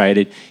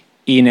demonstrated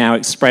in our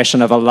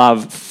expression of a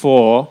love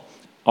for,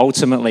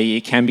 ultimately,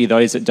 it can be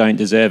those that don't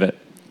deserve it.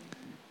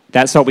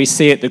 That's what we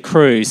see at the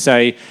Cru.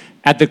 So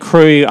at the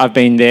Cru, I've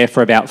been there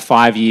for about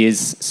 5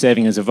 years,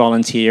 serving as a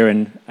volunteer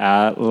and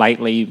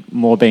lately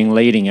more being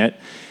leading it.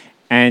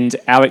 And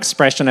our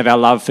expression of our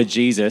love for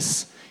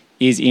Jesus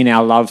is in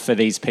our love for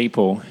these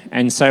people.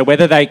 And so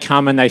whether they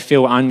come and they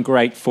feel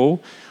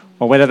ungrateful,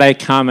 or whether they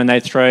come and they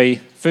throw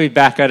food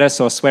back at us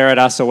or swear at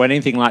us or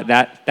anything like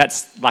that,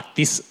 that's like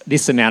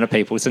this amount of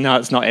people. So no,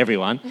 it's not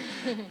everyone.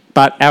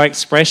 But our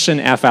expression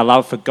of our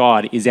love for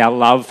God is our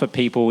love for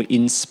people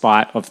in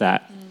spite of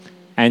that.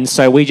 And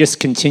so we just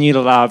continue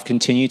to love,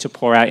 continue to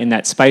pour out in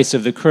that space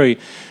of the Cru.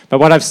 But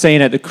what I've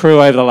seen at the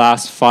Cru over the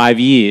last 5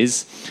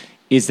 years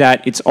is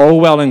that it's all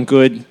well and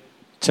good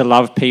to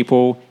love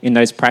people in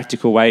those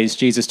practical ways.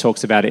 Jesus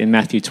talks about it in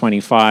Matthew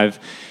 25.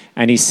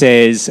 And he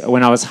says,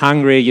 when I was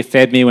hungry, you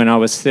fed me. When I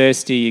was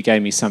thirsty, you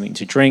gave me something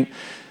to drink.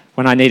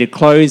 When I needed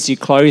clothes, you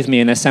clothed me.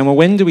 And they're saying, well,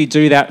 when do we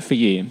do that for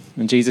you?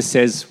 And Jesus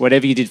says,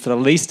 whatever you did for the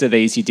least of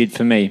these, you did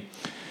for me.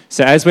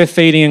 So as we're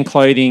feeding and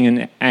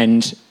clothing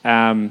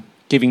and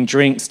giving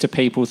drinks to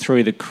people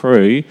through the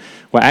Cru,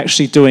 we're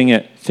actually doing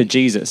it for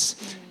Jesus.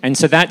 And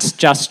so that's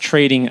just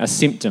treating a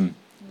symptom.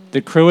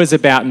 The Cru is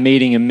about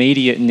meeting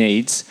immediate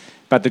needs,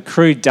 but the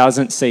Cru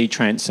doesn't see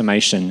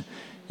transformation.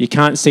 You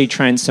can't see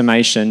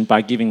transformation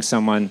by giving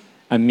someone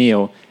a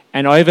meal.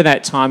 And over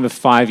that time of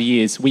 5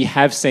 years, we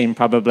have seen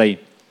probably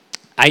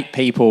 8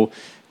 people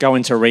go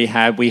into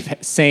rehab. We've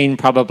seen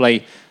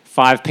probably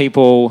 5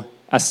 people,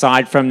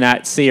 aside from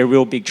that, see a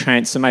real big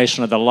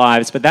transformation of their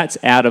lives. But that's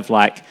out of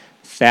like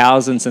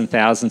thousands and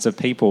thousands of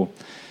people.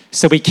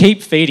 So we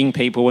keep feeding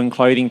people and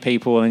clothing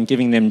people and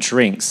giving them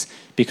drinks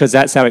because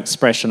that's our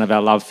expression of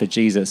our love for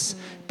Jesus.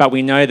 But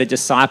we know that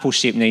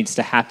discipleship needs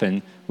to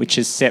happen, which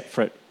is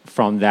separate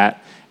from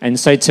that. And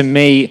so to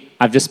me,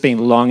 I've just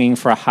been longing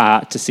for a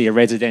heart to see a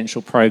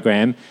residential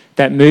program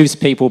that moves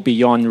people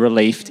beyond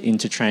relief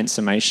into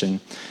transformation.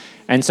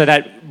 And so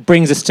that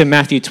brings us to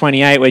Matthew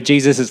 28, where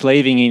Jesus is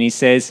leaving and he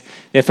says,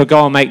 therefore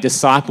go and make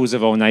disciples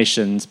of all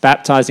nations,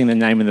 baptizing in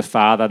the name of the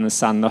Father and the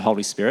Son and the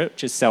Holy Spirit,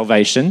 which is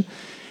salvation,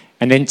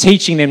 and then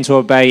teaching them to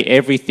obey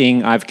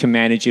everything I've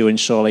commanded you, and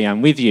surely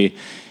I'm with you.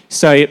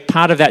 So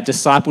part of that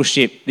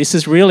discipleship, this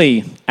is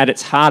really at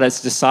its heart, it's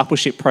a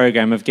discipleship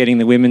program of getting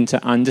the women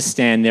to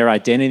understand their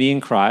identity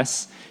in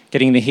Christ,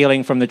 getting the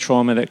healing from the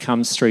trauma that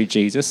comes through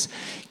Jesus,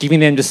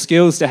 giving them the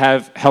skills to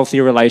have healthy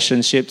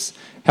relationships,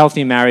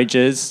 healthy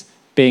marriages,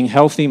 being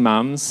healthy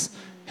mums,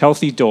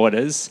 healthy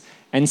daughters.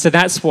 And so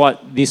that's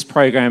what this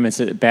program is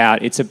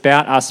about. It's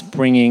about us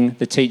bringing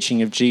the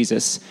teaching of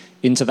Jesus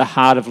into the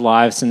heart of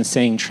lives and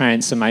seeing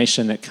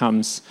transformation that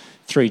comes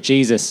through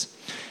Jesus.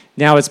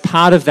 Now, as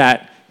part of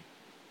that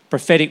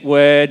prophetic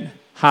word,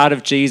 heart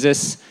of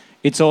Jesus,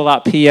 it's all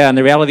up here. And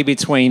the reality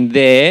between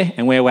there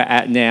and where we're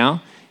at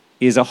now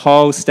is a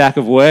whole stack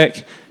of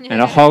work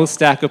and a whole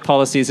stack of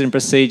policies and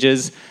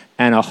procedures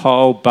and a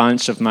whole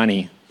bunch of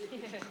money.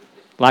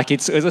 Like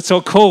it's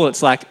all cool.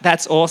 It's like,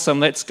 that's awesome.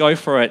 Let's go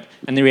for it.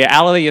 And the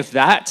reality of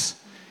that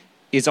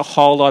is a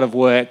whole lot of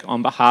work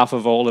on behalf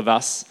of all of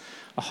us,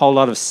 a whole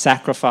lot of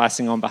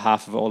sacrificing on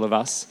behalf of all of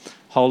us,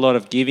 a whole lot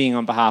of giving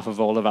on behalf of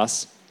all of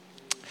us.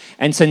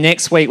 And so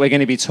next week, we're going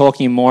to be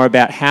talking more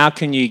about how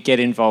can you get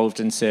involved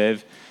and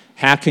serve,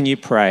 how can you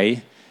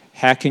pray,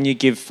 how can you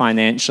give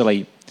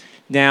financially.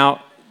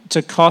 Now,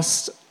 to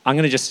cost I'm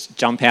going to just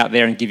jump out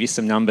there and give you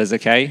some numbers,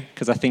 okay?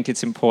 Because I think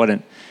it's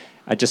important.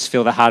 I just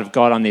feel the heart of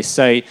God on this.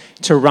 So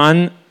to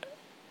run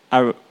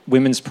a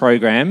women's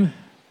program,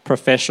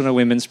 professional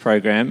women's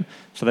program,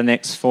 for the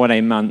next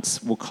 14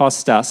 months will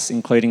cost us,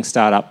 including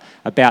startup,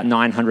 about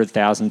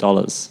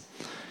 $900,000.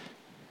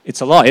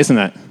 It's a lot, isn't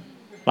it?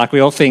 Like we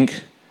all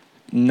think,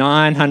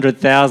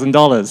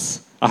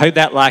 $900,000. I hope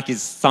that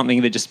is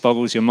something that just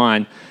boggles your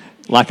mind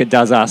like it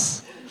does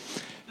us.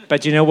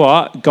 But you know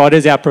what? God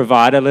is our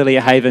provider. Lilia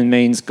Haven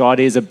means God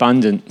is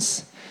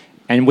abundance.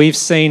 And we've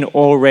seen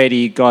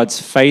already God's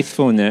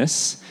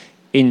faithfulness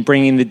in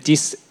bringing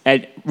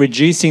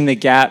reducing the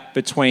gap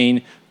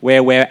between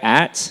where we're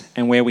at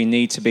and where we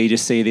need to be to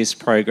see this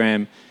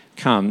program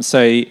come.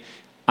 So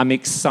I'm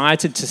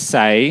excited to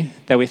say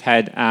that we've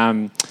had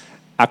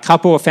a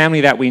couple, a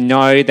family that we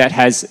know that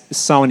has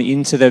sown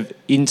into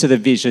the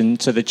vision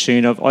to the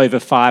tune of over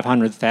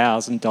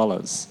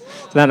 $500,000.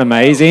 Isn't that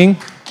amazing?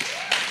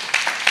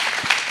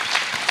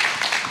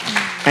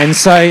 And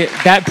so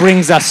that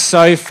brings us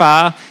so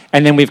far.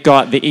 And then we've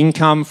got the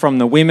income from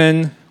the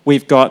women.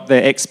 We've got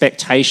the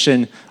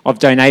expectation of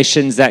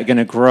donations that are going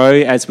to grow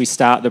as we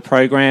start the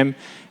program.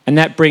 And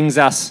that brings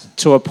us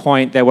to a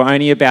point that we're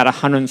only about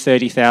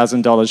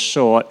 $130,000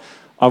 short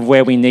of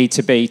where we need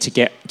to be to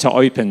get to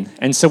open.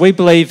 And so we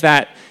believe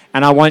that,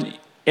 and I want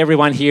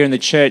everyone here in the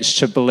church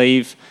to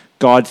believe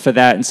God for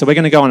that. And so we're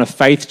going to go on a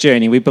faith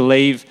journey. We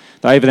believe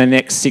that over the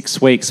next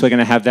 6 weeks, we're going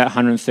to have that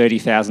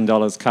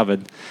 $130,000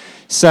 covered.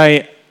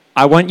 So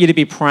I want you to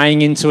be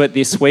praying into it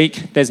this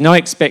week. There's no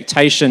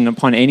expectation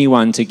upon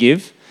anyone to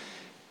give.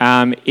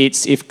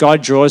 It's if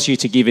God draws you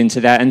to give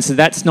into that. And so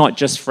that's not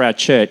just for our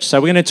church.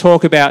 So we're going to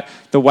talk about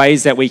the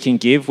ways that we can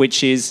give,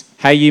 which is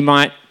how you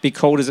might be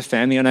called as a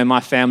family. I know my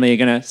family are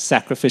going to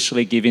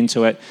sacrificially give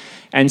into it.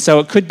 And so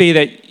it could be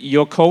that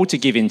you're called to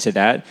give into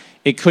that.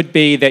 It could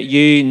be that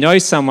you know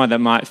someone that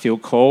might feel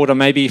called, or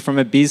maybe from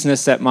a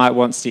business that might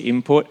wants to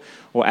input,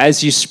 or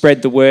as you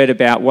spread the word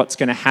about what's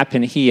going to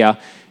happen here,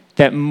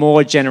 that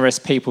more generous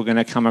people are going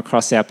to come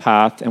across our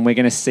path, and we're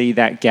going to see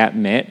that gap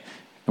met,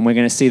 and we're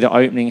going to see the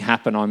opening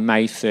happen on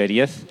May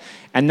 30th.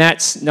 And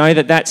that's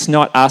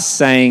not us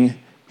saying,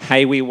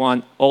 hey, we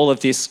want all of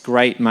this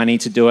great money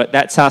to do it.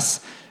 That's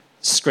us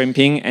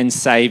scrimping and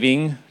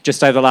saving.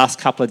 Just over the last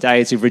couple of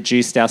days, we've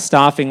reduced our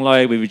staffing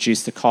load. We've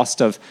reduced the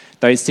cost of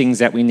those things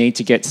that we need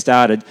to get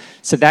started.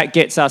 So that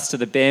gets us to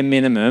the bare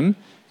minimum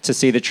to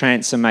see the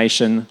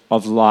transformation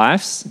of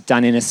lives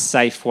done in a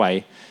safe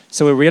way.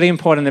 So we're really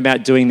important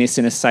about doing this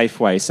in a safe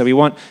way. So we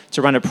want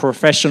to run a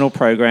professional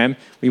program.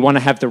 We want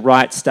to have the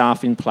right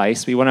staff in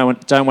place. We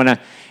don't want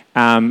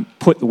to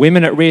put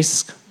women at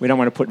risk. We don't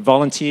want to put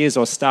volunteers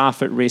or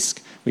staff at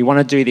risk. We want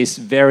to do this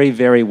very,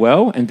 very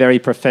well and very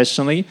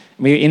professionally.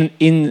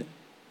 In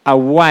a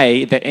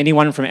way that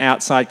anyone from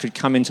outside could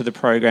come into the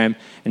program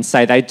and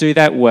say they do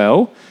that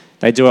well,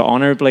 they do it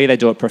honourably, they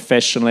do it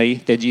professionally,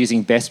 they're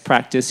using best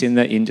practice in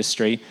the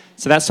industry.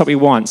 So that's what we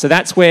want. So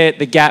that's where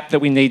the gap that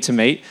we need to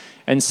meet.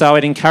 And so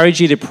I'd encourage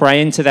you to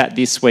pray into that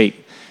this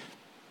week.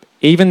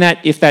 Even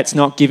that, if that's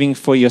not giving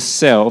for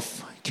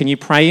yourself, can you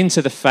pray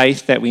into the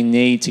faith that we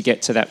need to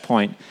get to that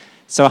point?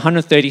 So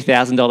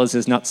 $130,000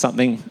 is not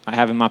something I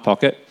have in my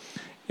pocket.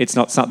 It's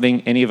not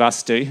something any of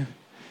us do.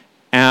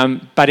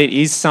 But it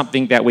is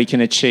something that we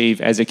can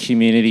achieve as a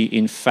community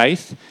in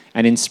faith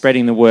and in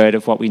spreading the word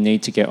of what we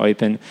need to get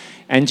open.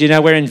 And,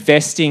 we're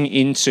investing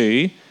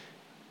into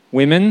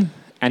women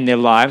and their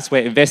lives.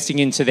 We're investing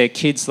into their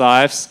kids'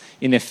 lives,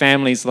 in their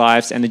families'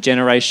 lives, and the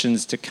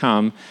generations to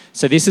come.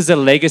 So this is a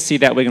legacy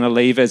that we're going to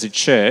leave as a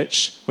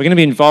church. We're going to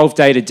be involved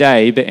day to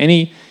day, but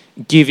any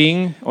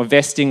giving or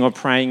vesting or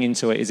praying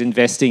into it is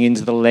investing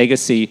into the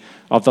legacy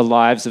of the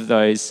lives of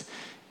those.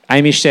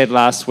 Amy shared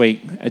last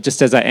week,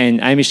 just as I end,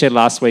 Amy shared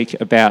last week she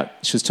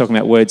was talking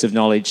about words of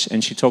knowledge,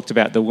 and she talked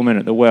about the woman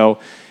at the well.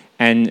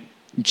 And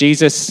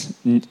Jesus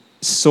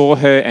saw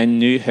her and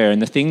knew her,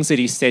 and the things that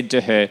he said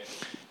to her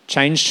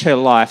changed her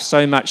life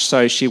so much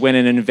so she went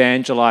and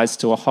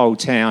evangelized to a whole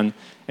town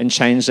and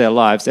changed their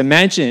lives.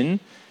 Imagine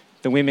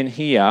the women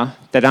here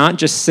that aren't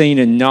just seen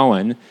and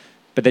known,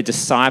 but they're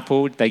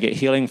discipled, they get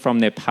healing from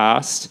their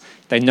past,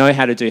 they know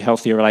how to do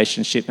healthy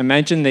relationship.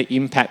 Imagine the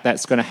impact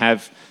that's going to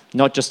have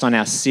not just on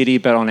our city,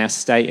 but on our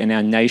state and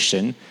our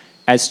nation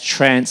as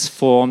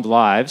transformed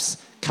lives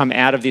come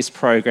out of this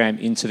program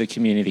into the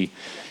community.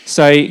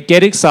 So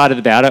get excited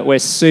about it. We're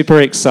super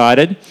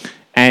excited.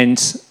 And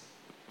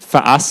for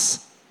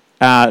us,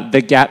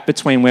 the gap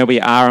between where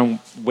we are and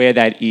where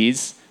that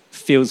is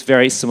feels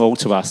very small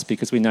to us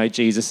because we know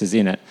Jesus is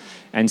in it.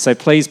 And so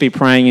please be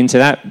praying into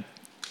that.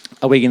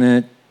 Are we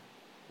going to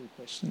do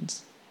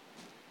questions?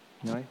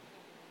 No?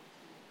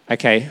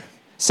 Okay.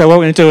 So what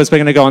we're going to do is we're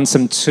going to go on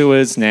some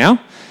tours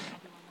now.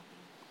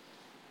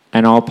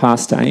 And I'll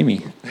pass to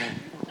Amy.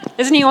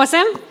 Isn't he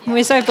awesome?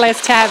 We're so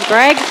blessed to have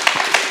Greg.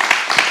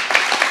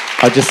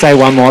 I'll just say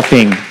one more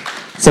thing.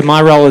 So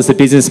my role is the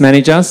business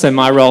manager. So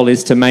my role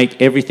is to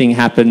make everything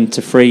happen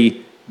to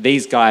free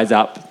these guys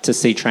up to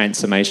see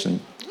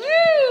transformation.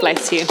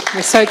 Bless you.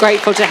 We're so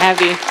grateful to have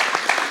you.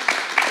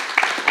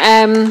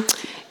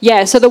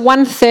 Yeah, so the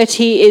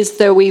 130 is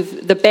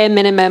the bare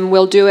minimum.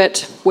 We'll do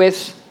it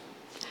with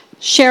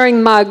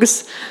sharing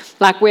mugs.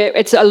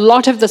 It's a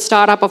lot of the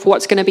startup of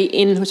what's going to be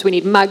in. So we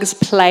need mugs,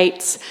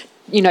 plates,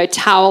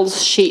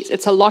 towels, sheets.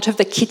 It's a lot of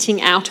the kitting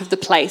out of the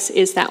place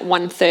is that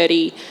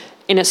 130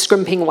 in a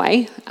scrimping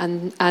way.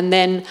 And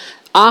then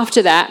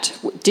after that,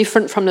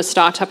 different from the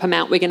startup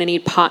amount, we're going to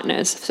need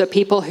partners. So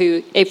people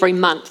who every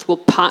month will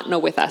partner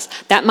with us.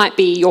 That might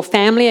be your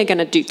family are going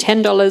to do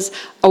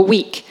 $10 a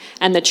week,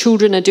 and the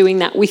children are doing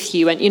that with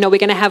you. And, we're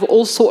going to have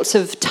all sorts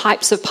of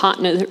types of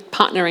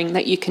partnering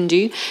that you can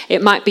do.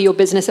 It might be your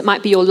business. It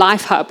might be your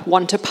life hub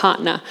want to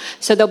partner.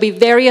 So there'll be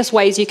various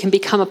ways you can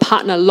become a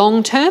partner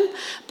long term,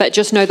 but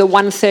just know the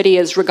 130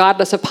 is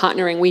regardless of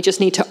partnering, we just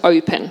need to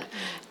open.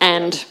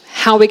 And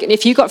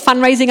if you've got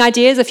fundraising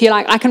ideas, if you're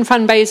like, I can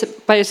fundraise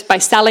by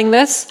selling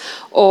this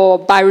or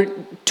by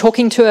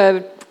talking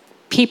to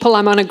people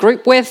I'm on a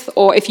group with,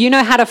 or if you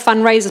know how to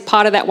fundraise as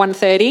part of that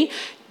 130,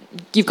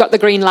 you've got the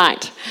green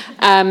light.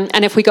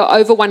 And if we go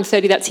over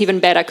 130, that's even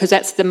better because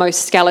that's the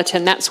most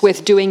skeleton. That's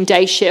with doing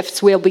day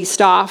shifts. We'll be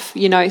staff,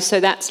 so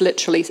that's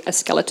literally as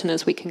skeleton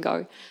as we can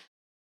go.